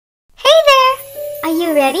Are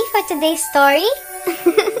you ready for today's story?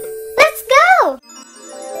 Let's go!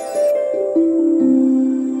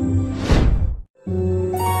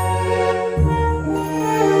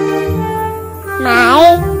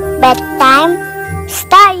 My bedtime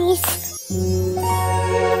stories.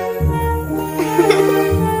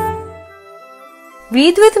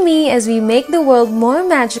 Read with me as we make the world more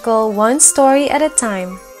magical, one story at a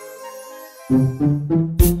time.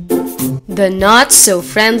 The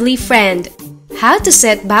Not-So-Friendly Friend: How to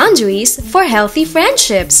Set Boundaries for Healthy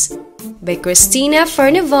Friendships by Christina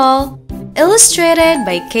Furnival, illustrated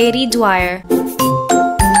by Katie Dwyer.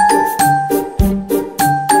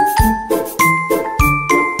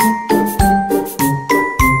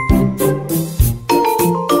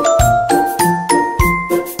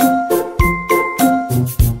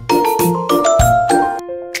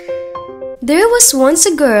 There was once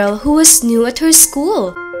a girl who was new at her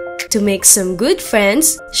school. To make some good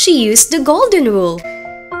friends, she used the golden rule.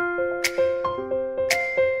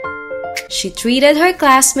 She treated her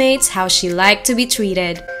classmates how she liked to be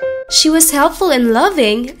treated. She was helpful and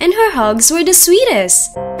loving, and her hugs were the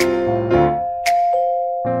sweetest.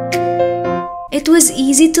 It was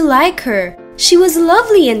easy to like her. She was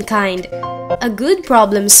lovely and kind, a good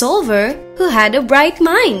problem solver who had a bright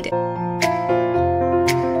mind.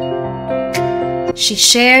 She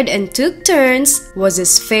shared and took turns, was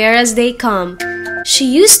as fair as they come. She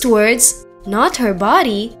used words, not her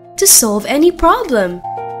body, to solve any problem.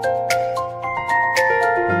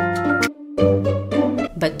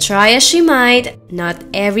 But try as she might, not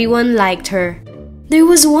everyone liked her. There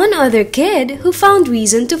was one other kid who found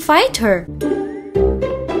reason to fight her.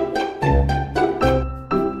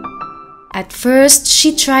 At first,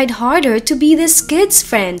 she tried harder to be this kid's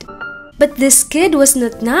friend. But this kid was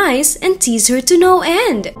not nice and teased her to no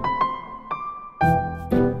end.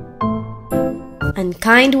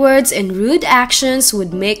 Unkind words and rude actions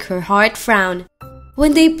would make her heart frown.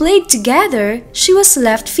 When they played together, she was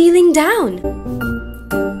left feeling down.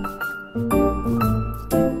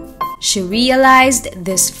 She realized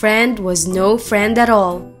this friend was no friend at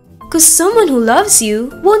all, 'cause someone who loves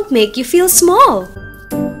you won't make you feel small.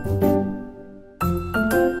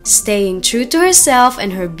 Staying true to herself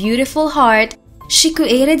and her beautiful heart, she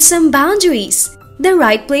created some boundaries, the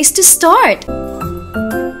right place to start.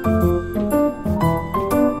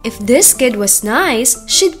 If this kid was nice,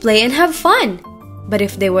 she'd play and have fun. But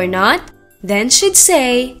if they were not, then she'd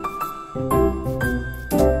say,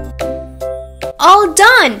 "All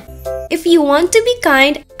done! If you want to be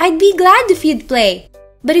kind, I'd be glad if you'd play.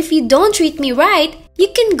 But if you don't treat me right, you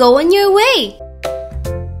can go on your way.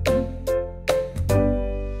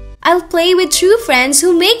 I'll play with true friends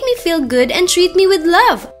who make me feel good and treat me with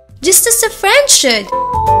love, just as a friend should."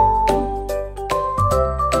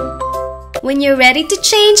 When you're ready to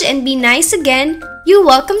change and be nice again, you're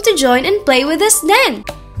welcome to join and play with us then.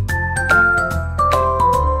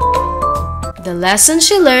 The lesson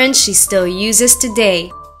she learned she still uses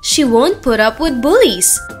today. She won't put up with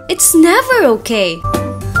bullies. It's never okay.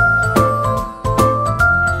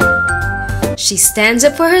 She stands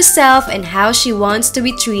up for herself and how she wants to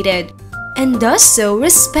be treated, and does so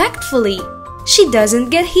respectfully. She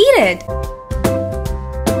doesn't get heated.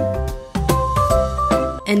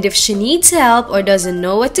 And if she needs help or doesn't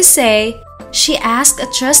know what to say, she asks a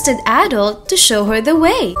trusted adult to show her the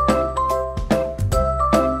way.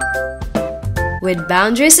 With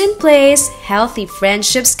boundaries in place, healthy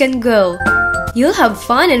friendships can grow. You'll have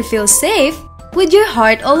fun and feel safe with your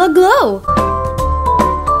heart all aglow.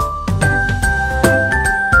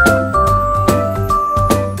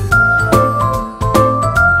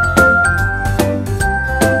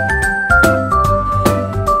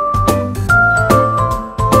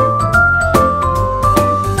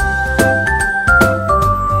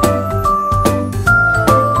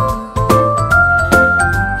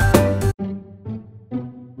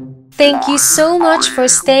 Thank you so much for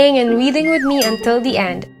staying and reading with me until the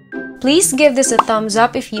end. Please give this a thumbs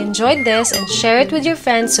up if you enjoyed this and share it with your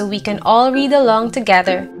friends so we can all read along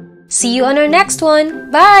together. See you on our next one.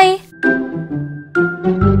 Bye!